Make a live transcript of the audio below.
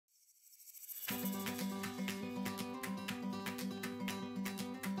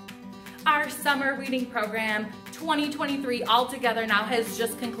Our summer reading program 2023 altogether now has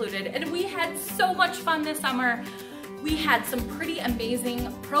just concluded, and we had so much fun this summer. We had some pretty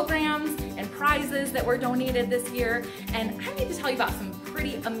amazing programs and prizes that were donated this year, and I need to tell you about some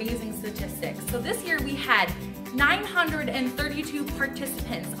pretty amazing statistics. So this year we had 932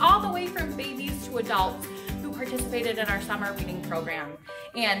 participants, all the way from babies to adults, who participated in our summer reading program.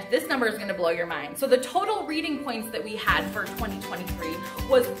 And this number is gonna blow your mind. So the total reading points that we had for 2023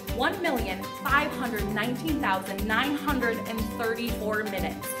 was 1,519,934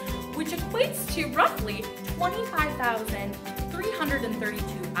 minutes, which equates to roughly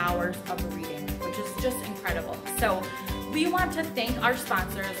 25,332 hours of reading, which is just incredible. So we want to thank our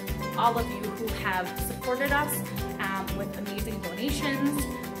sponsors, all of you who have supported us with amazing donations.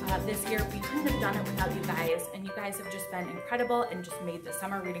 This year, we couldn't have done it without you guys, and you guys have just been incredible and just made the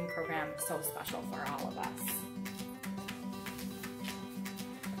summer reading program so special for all of us.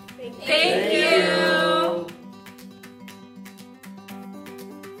 Thank you.